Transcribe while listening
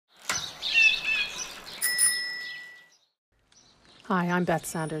Hi, I'm Beth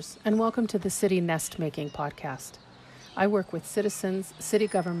Sanders, and welcome to the City Nest Making podcast. I work with citizens, city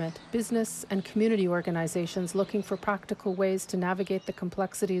government, business, and community organizations looking for practical ways to navigate the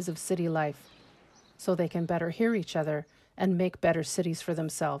complexities of city life so they can better hear each other and make better cities for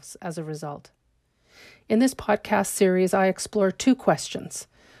themselves as a result. In this podcast series, I explore two questions.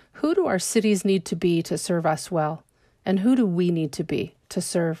 Who do our cities need to be to serve us well? And who do we need to be to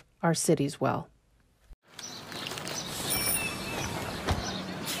serve our cities well?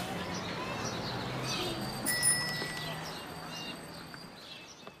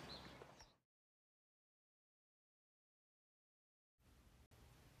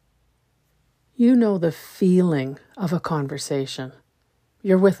 You know the feeling of a conversation.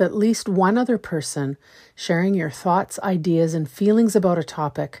 You're with at least one other person, sharing your thoughts, ideas, and feelings about a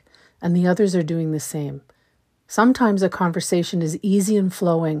topic, and the others are doing the same. Sometimes a conversation is easy and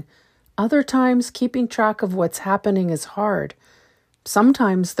flowing. Other times, keeping track of what's happening is hard.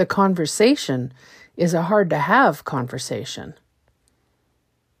 Sometimes the conversation is a hard-to-have conversation.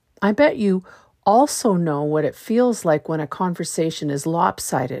 I bet you also know what it feels like when a conversation is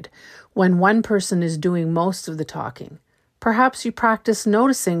lopsided, when one person is doing most of the talking. Perhaps you practice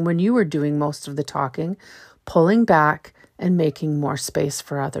noticing when you are doing most of the talking, pulling back and making more space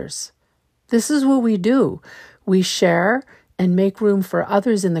for others. This is what we do. We share and make room for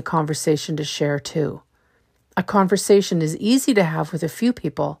others in the conversation to share too. A conversation is easy to have with a few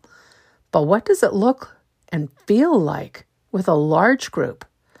people, but what does it look and feel like with a large group?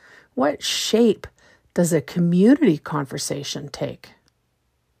 What shape does a community conversation take?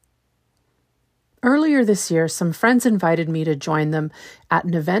 Earlier this year, some friends invited me to join them at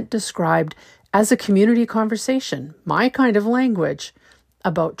an event described as a community conversation, my kind of language,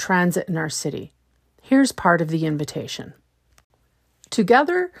 about transit in our city. Here's part of the invitation.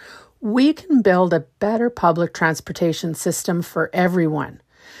 Together, we can build a better public transportation system for everyone.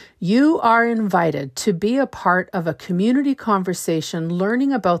 You are invited to be a part of a community conversation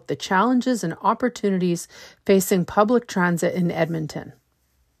learning about the challenges and opportunities facing public transit in Edmonton.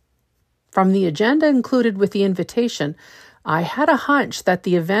 From the agenda included with the invitation, I had a hunch that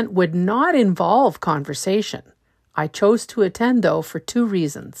the event would not involve conversation. I chose to attend, though, for two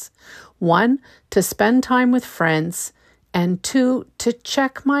reasons. One, to spend time with friends, and two, to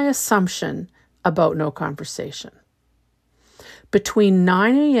check my assumption about no conversation. Between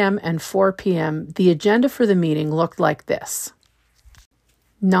 9 a.m. and 4 p.m., the agenda for the meeting looked like this.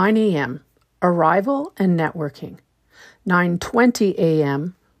 9 a.m., arrival and networking. 9:20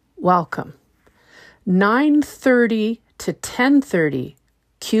 a.m., welcome. 9:30 to 10:30,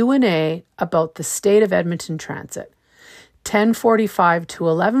 Q&A about the state of Edmonton Transit. 10:45 to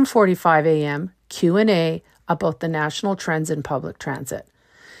 11:45 a.m., Q&A about the national trends in public transit.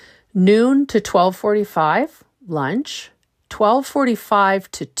 Noon to 12:45, lunch.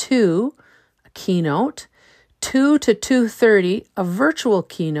 12:45 to 2, a keynote. 2 to 2:30, a virtual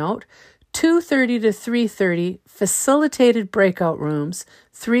keynote. 2:30 to 3:30, facilitated breakout rooms.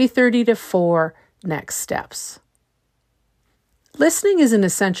 3:30 to 4, next steps. Listening is an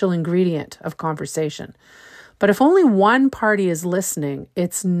essential ingredient of conversation. But if only one party is listening,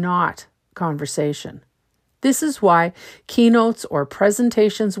 it's not conversation. This is why keynotes or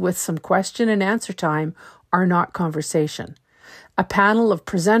presentations with some question and answer time are not conversation. A panel of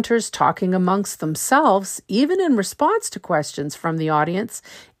presenters talking amongst themselves, even in response to questions from the audience,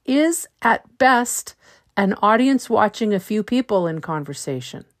 is at best an audience watching a few people in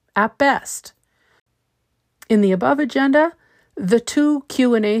conversation. At best. In the above agenda, the two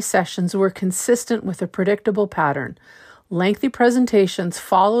Q&A sessions were consistent with a predictable pattern. Lengthy presentations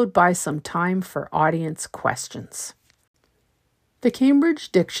followed by some time for audience questions. The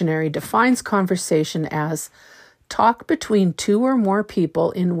Cambridge Dictionary defines conversation as talk between two or more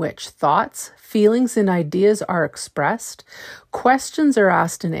people in which thoughts, feelings, and ideas are expressed, questions are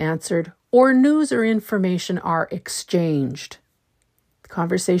asked and answered, or news or information are exchanged.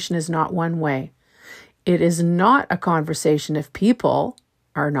 Conversation is not one way. It is not a conversation if people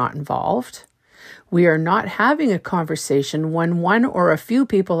are not involved. We are not having a conversation when one or a few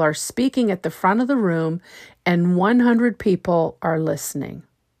people are speaking at the front of the room and 100 people are listening.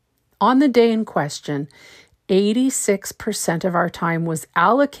 On the day in question, 86% of our time was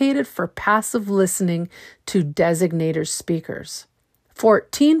allocated for passive listening to designated speakers.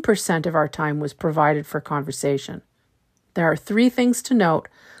 14% of our time was provided for conversation. There are three things to note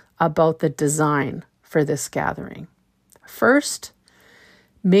about the design for this gathering. First,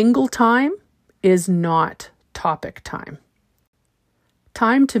 mingle time is not topic time.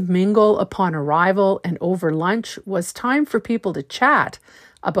 Time to mingle upon arrival and over lunch was time for people to chat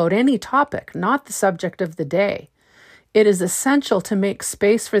about any topic, not the subject of the day. It is essential to make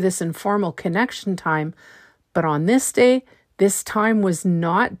space for this informal connection time, but on this day, this time was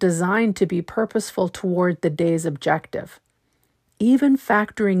not designed to be purposeful toward the day's objective. Even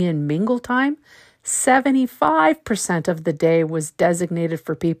factoring in mingle time, 75% of the day was designated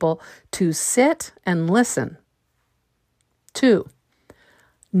for people to sit and listen. 2,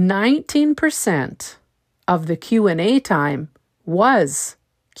 19% of the Q&A time was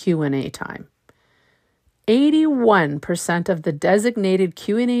Q&A time. 81% of the designated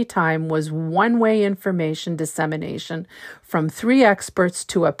Q&A time was one-way information dissemination from 3 experts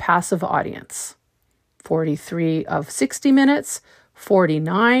to a passive audience. 43 of 60 minutes,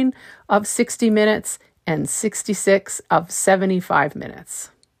 49 of 60 minutes, and 66 of 75 minutes.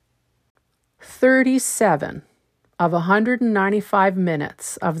 37 of 195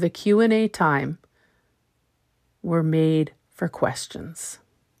 minutes of the Q&A time were made for questions.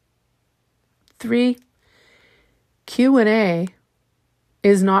 3, Q&A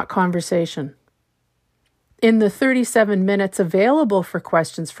is not conversation. In the 37 minutes available for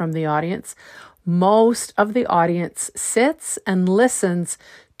questions from the audience, most of the audience sits and listens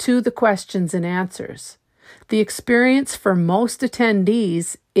to the questions and answers. The experience for most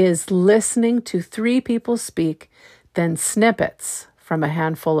attendees is listening to 3 people speak, then snippets from a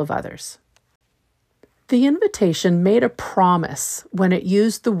handful of others. The invitation made a promise when it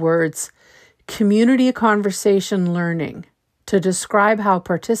used the words community conversation learning to describe how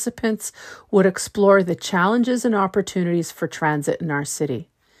participants would explore the challenges and opportunities for transit in our city.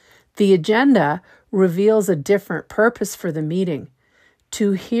 The agenda reveals a different purpose for the meeting: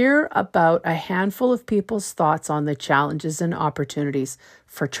 to hear about a handful of people's thoughts on the challenges and opportunities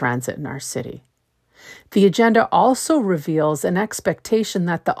for transit in our city. The agenda also reveals an expectation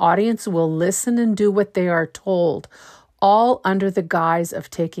that the audience will listen and do what they are told, all under the guise of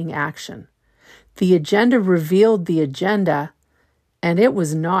taking action. The agenda revealed the agenda, and it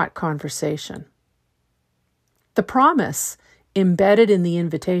was not conversation. The promise embedded in the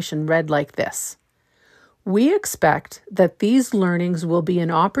invitation read like this: we expect that these learnings will be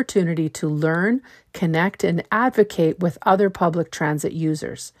an opportunity to learn, connect, and advocate with other public transit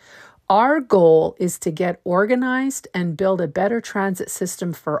users. Our goal is to get organized and build a better transit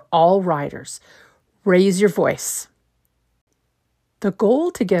system for all riders. Raise your voice. The goal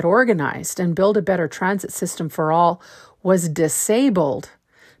to get organized and build a better transit system for all was disabled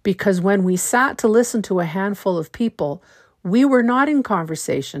because when we sat to listen to a handful of people, we were not in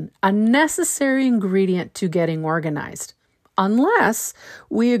conversation, a necessary ingredient to getting organized, unless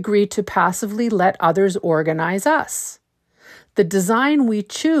we agreed to passively let others organize us. The design we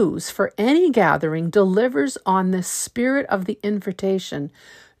choose for any gathering delivers on the spirit of the invitation,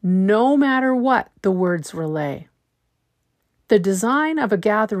 no matter what the words relay. The design of a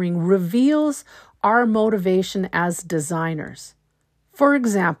gathering reveals our motivation as designers. For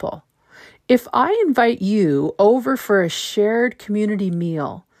example, if I invite you over for a shared community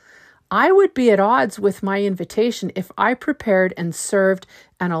meal, I would be at odds with my invitation if I prepared and served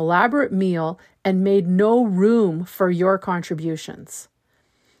an elaborate meal and made no room for your contributions.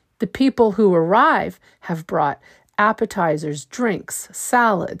 The people who arrive have brought appetizers, drinks,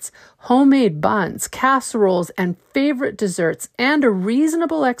 salads, homemade buns, casseroles, and favorite desserts, and a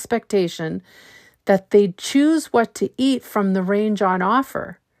reasonable expectation that they choose what to eat from the range on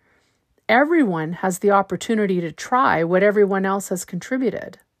offer. Everyone has the opportunity to try what everyone else has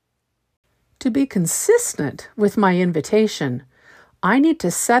contributed. To be consistent with my invitation, I need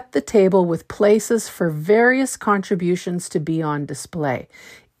to set the table with places for various contributions to be on display,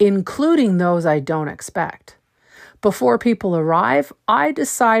 including those I don't expect. Before people arrive, I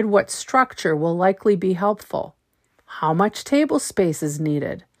decide what structure will likely be helpful. How much table space is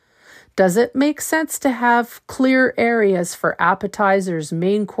needed? Does it make sense to have clear areas for appetizers,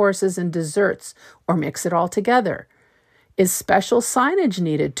 main courses, and desserts, or mix it all together? Is special signage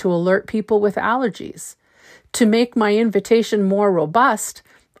needed to alert people with allergies? To make my invitation more robust,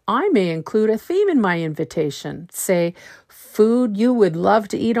 I may include a theme in my invitation, say, food you would love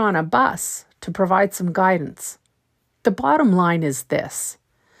to eat on a bus, to provide some guidance. The bottom line is this: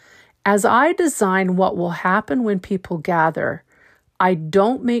 as I design what will happen when people gather, I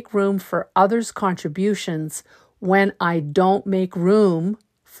don't make room for others' contributions when I don't make room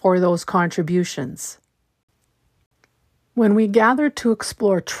for those contributions. When we gathered to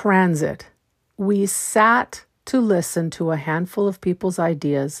explore transit, we sat to listen to a handful of people's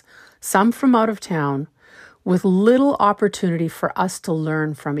ideas, some from out of town, with little opportunity for us to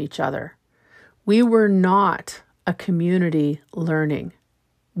learn from each other. We were not a community learning.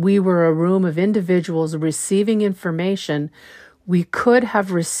 We were a room of individuals receiving information we could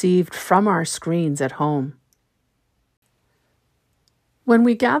have received from our screens at home. When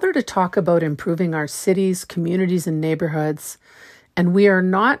we gather to talk about improving our cities, communities, and neighborhoods, and we are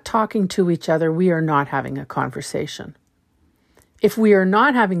not talking to each other, we are not having a conversation. If we are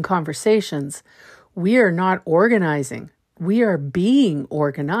not having conversations, we are not organizing. We are being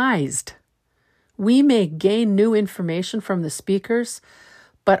organized. We may gain new information from the speakers,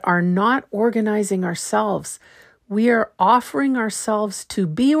 but are not organizing ourselves. We are offering ourselves to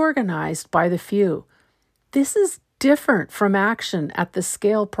be organized by the few. This is different from action at the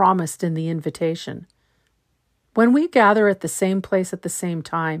scale promised in the invitation. When we gather at the same place at the same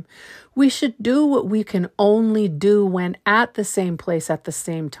time, we should do what we can only do when at the same place at the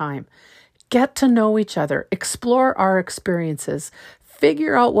same time. Get to know each other, explore our experiences,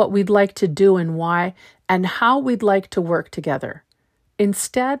 figure out what we'd like to do and why, and how we'd like to work together.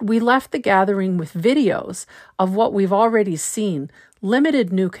 Instead, we left the gathering with videos of what we've already seen,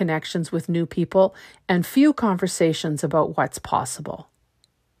 limited new connections with new people, and few conversations about what's possible.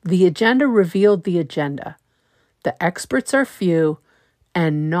 The agenda revealed the agenda. The experts are few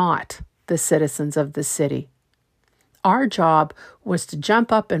and not the citizens of the city. Our job was to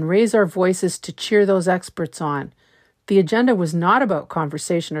jump up and raise our voices to cheer those experts on. The agenda was not about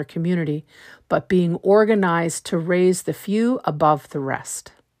conversation or community, but being organized to raise the few above the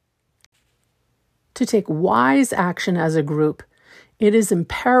rest. To take wise action as a group, it is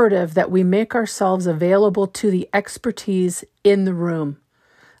imperative that we make ourselves available to the expertise in the room.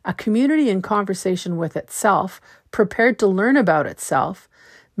 A community in conversation with itself, prepared to learn about itself,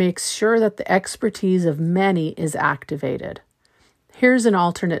 makes sure that the expertise of many is activated. Here's an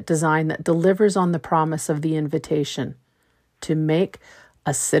alternate design that delivers on the promise of the invitation: to make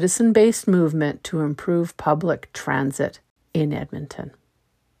a citizen-based movement to improve public transit in Edmonton.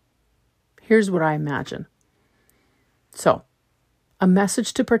 Here's what I imagine. So, a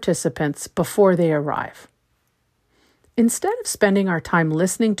message to participants before they arrive. Instead of spending our time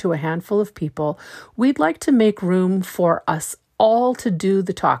listening to a handful of people, we'd like to make room for us all to do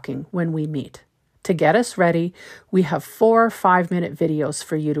the talking when we meet. To get us ready, we have 4 5-minute videos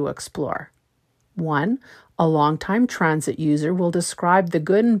for you to explore. 1, a longtime transit user will describe the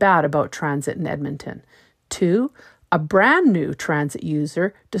good and bad about transit in Edmonton. 2, a brand new transit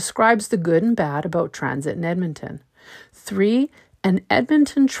user describes the good and bad about transit in Edmonton. 3, an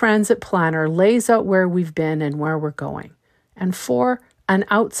Edmonton transit planner lays out where we've been and where we're going. And 4, an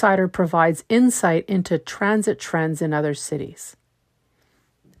outsider provides insight into transit trends in other cities.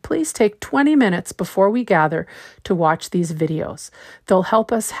 Please take 20 minutes before we gather to watch these videos. They'll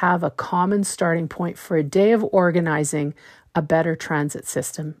help us have a common starting point for a day of organizing a better transit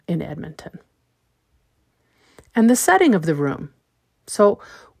system in Edmonton. And the setting of the room. So,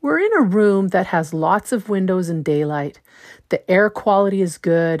 we're in a room that has lots of windows and daylight. The air quality is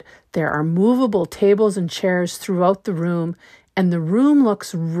good. There are movable tables and chairs throughout the room, and the room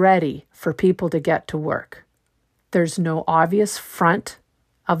looks ready for people to get to work. There's no obvious front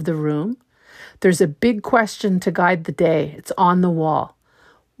of the room. There's a big question to guide the day. It's on the wall.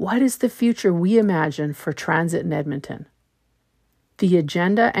 What is the future we imagine for transit in Edmonton? The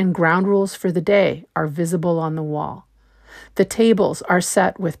agenda and ground rules for the day are visible on the wall. The tables are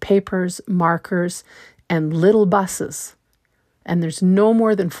set with papers, markers, and little buses, and there's no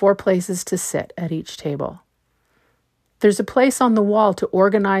more than 4 places to sit at each table. There's a place on the wall to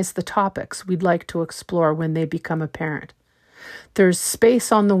organize the topics we'd like to explore when they become apparent. There's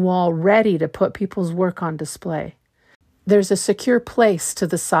space on the wall ready to put people's work on display. There's a secure place to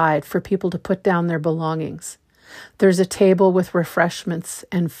the side for people to put down their belongings. There's a table with refreshments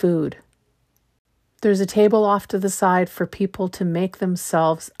and food. There's a table off to the side for people to make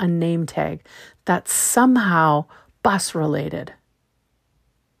themselves a name tag that's somehow bus related.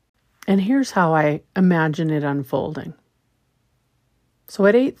 And here's how I imagine it unfolding. So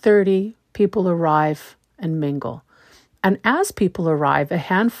at 8:30, people arrive and mingle. And as people arrive, a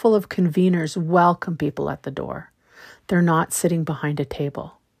handful of conveners welcome people at the door. They're not sitting behind a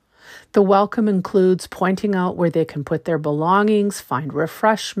table. The welcome includes pointing out where they can put their belongings, find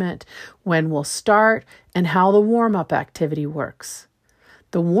refreshment, when we'll start, and how the warm-up activity works.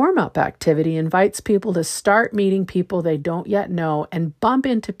 The warm-up activity invites people to start meeting people they don't yet know and bump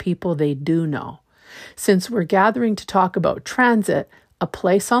into people they do know. Since we're gathering to talk about transit, a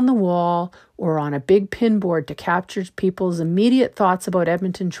place on the wall or on a big pinboard to capture people's immediate thoughts about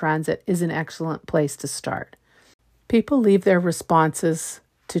Edmonton Transit is an excellent place to start. People leave their responses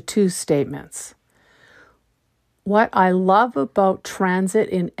to 2 statements. What I love about transit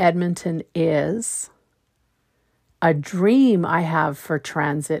in Edmonton is, a dream I have for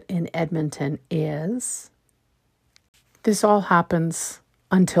transit in Edmonton is. This all happens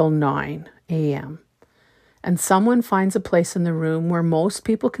until 9 a.m. and someone finds a place in the room where most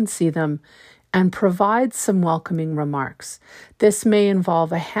people can see them and provides some welcoming remarks. This may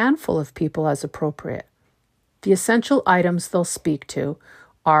involve a handful of people as appropriate. The essential items they'll speak to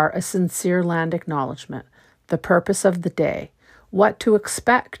are a sincere land acknowledgement, the purpose of the day, what to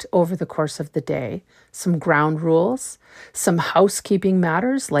expect over the course of the day, some ground rules, some housekeeping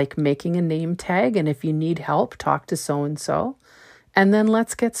matters like making a name tag, and if you need help, talk to so-and-so, and then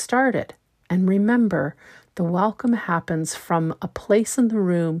let's get started. And remember, the welcome happens from a place in the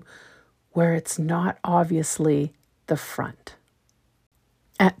room where it's not obviously the front.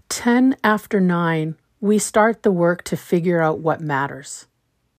 At 10 after 9, we start the work to figure out what matters.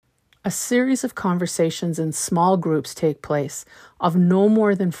 A series of conversations in small groups take place of no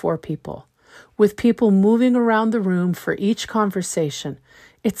more than 4 people, with people moving around the room for each conversation.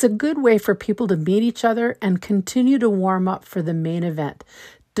 It's a good way for people to meet each other and continue to warm up for the main event,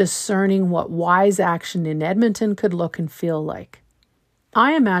 discerning what wise action in Edmonton could look and feel like.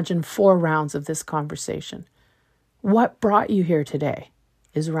 I imagine 4 rounds of this conversation. What brought you here today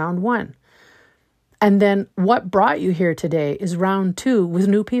is round 1. And then what brought you here today is round 2 with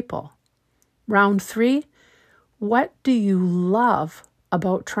new people. Round 3, what do you love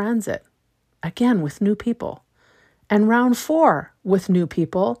about transit? Again, with new people. And round 4, with new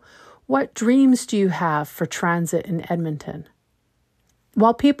people, what dreams do you have for transit in Edmonton?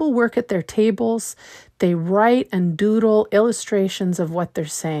 While people work at their tables, they write and doodle illustrations of what they're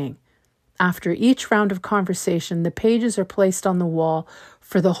saying. After each round of conversation, the pages are placed on the wall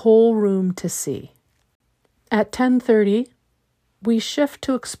for the whole room to see. At 10:30, we shift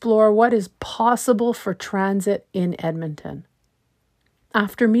to explore what is possible for transit in Edmonton.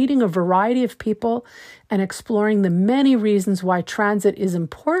 After meeting a variety of people and exploring the many reasons why transit is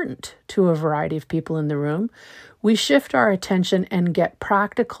important to a variety of people in the room, we shift our attention and get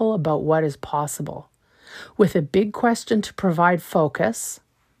practical about what is possible. With a big question to provide focus,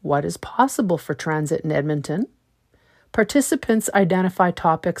 what is possible for transit in Edmonton? Participants identify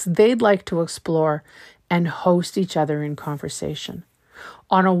topics they'd like to explore and host each other in conversation.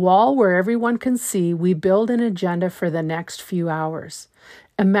 On a wall where everyone can see, we build an agenda for the next few hours.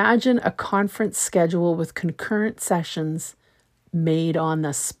 Imagine a conference schedule with concurrent sessions made on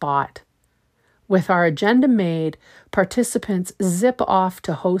the spot. With our agenda made, participants zip off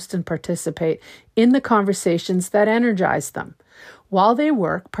to host and participate in the conversations that energize them. While they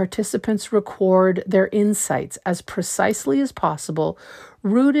work, participants record their insights as precisely as possible,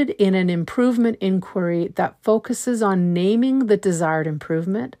 rooted in an improvement inquiry that focuses on naming the desired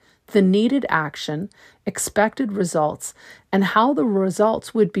improvement, the needed action, expected results, and how the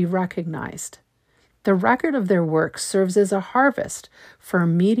results would be recognized. The record of their work serves as a harvest for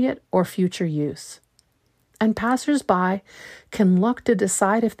immediate or future use. And passers-by can look to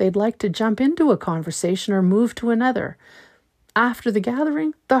decide if they'd like to jump into a conversation or move to another. After the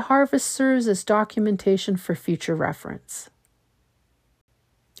gathering, the harvest serves as documentation for future reference.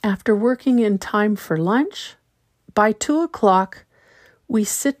 After working in time for lunch, by 2 o'clock, we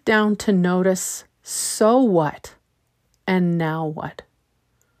sit down to notice, so what and now what?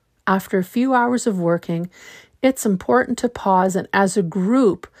 After a few hours of working, it's important to pause and as a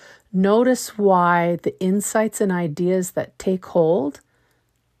group, notice why the insights and ideas that take hold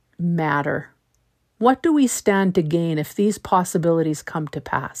matter. What do we stand to gain if these possibilities come to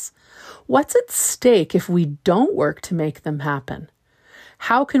pass? What's at stake if we don't work to make them happen?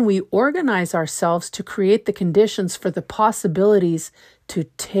 How can we organize ourselves to create the conditions for the possibilities to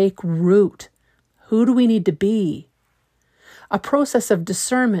take root? Who do we need to be? A process of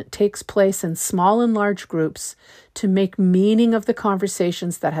discernment takes place in small and large groups to make meaning of the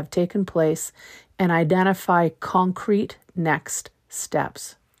conversations that have taken place and identify concrete next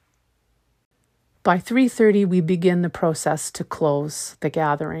steps. By 3:30, we begin the process to close the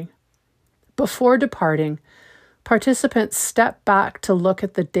gathering. Before departing, participants step back to look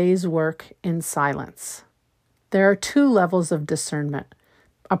at the day's work in silence. There are 2 levels of discernment.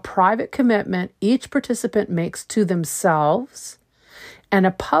 A private commitment each participant makes to themselves, and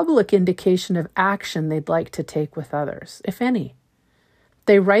a public indication of action they'd like to take with others, if any.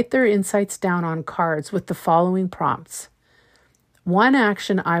 They write their insights down on cards with the following prompts. One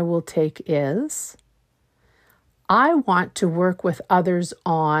action I will take is, I want to work with others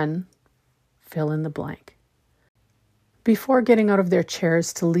on fill in the blank. Before getting out of their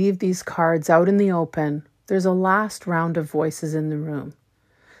chairs to leave these cards out in the open, there's a last round of voices in the room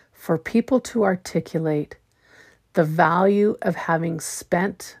for people to articulate the value of having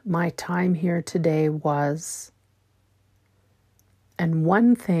spent my time here today was, and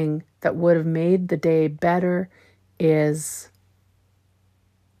one thing that would have made the day better is.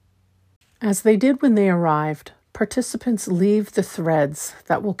 As they did when they arrived, participants leave the threads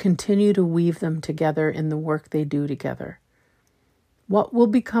that will continue to weave them together in the work they do together. What will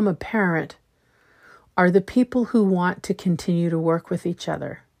become apparent are the people who want to continue to work with each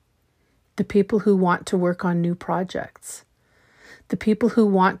other, the people who want to work on new projects, the people who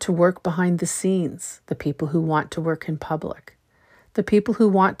want to work behind the scenes, the people who want to work in public, the people who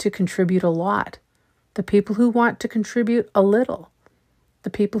want to contribute a lot, the people who want to contribute a little, the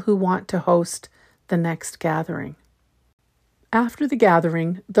people who want to host the next gathering. After the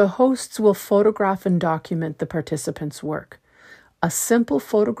gathering, the hosts will photograph and document the participants' work. A simple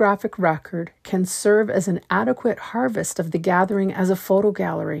photographic record can serve as an adequate harvest of the gathering as a photo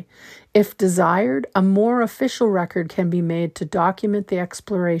gallery. If desired, a more official record can be made to document the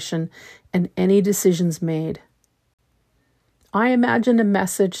exploration and any decisions made. I imagine a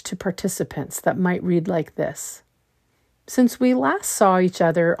message to participants that might read like this. Since we last saw each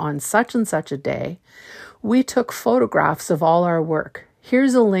other on such and such a day, we took photographs of all our work.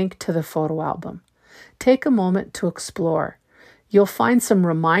 Here's a link to the photo album. Take a moment to explore. You'll find some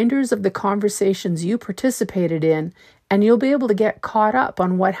reminders of the conversations you participated in, and you'll be able to get caught up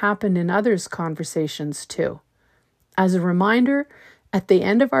on what happened in others' conversations too. As a reminder, at the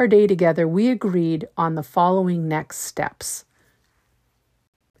end of our day together, we agreed on the following next steps.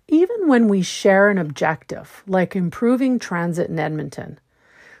 Even when we share an objective, like improving transit in Edmonton,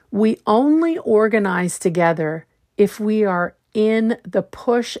 we only organize together if we are in the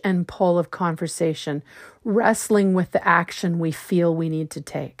push and pull of conversation, wrestling with the action we feel we need to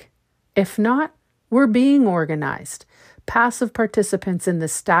take. If not, we're being organized, passive participants in the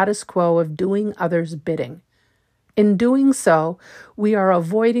status quo of doing others' bidding. In doing so, we are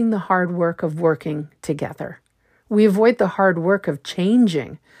avoiding the hard work of working together. We avoid the hard work of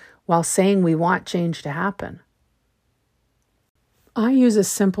changing while saying we want change to happen. I use a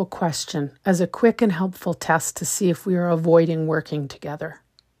simple question as a quick and helpful test to see if we are avoiding working together.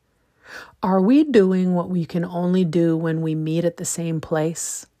 Are we doing what we can only do when we meet at the same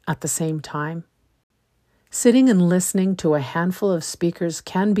place, at the same time? Sitting and listening to a handful of speakers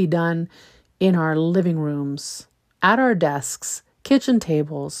can be done in our living rooms, at our desks, kitchen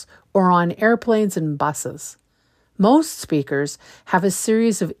tables, or on airplanes and buses. Most speakers have a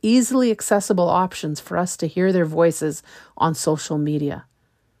series of easily accessible options for us to hear their voices on social media.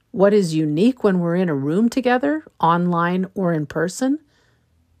 What is unique when we're in a room together, online or in person,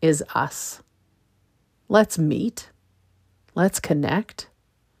 is us. Let's meet, let's connect,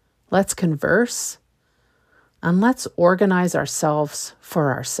 let's converse, and let's organize ourselves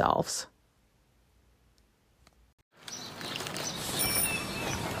for ourselves.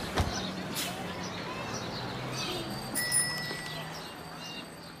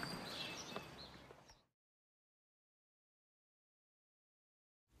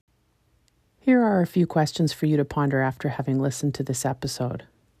 Here are a few questions for you to ponder after having listened to this episode.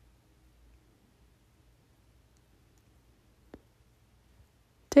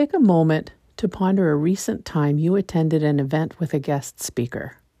 Take a moment to ponder a recent time you attended an event with a guest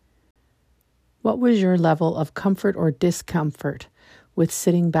speaker. What was your level of comfort or discomfort with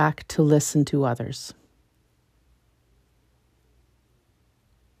sitting back to listen to others?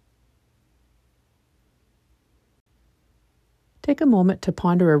 Take a moment to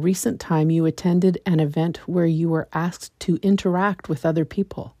ponder a recent time you attended an event where you were asked to interact with other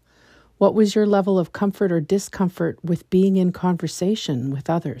people. What was your level of comfort or discomfort with being in conversation with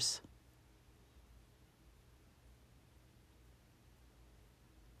others?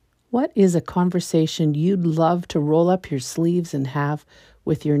 What is a conversation you'd love to roll up your sleeves and have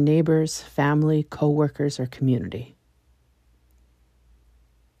with your neighbors, family, coworkers, or community?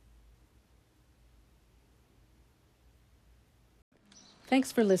 Thanks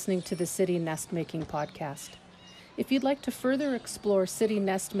for listening to the City Nest Making podcast. If you'd like to further explore city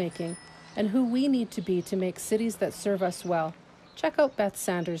nest making and who we need to be to make cities that serve us well, check out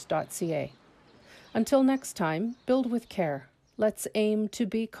bethsanders.ca. Until next time, build with care. Let's aim to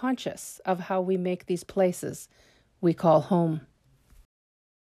be conscious of how we make these places we call home.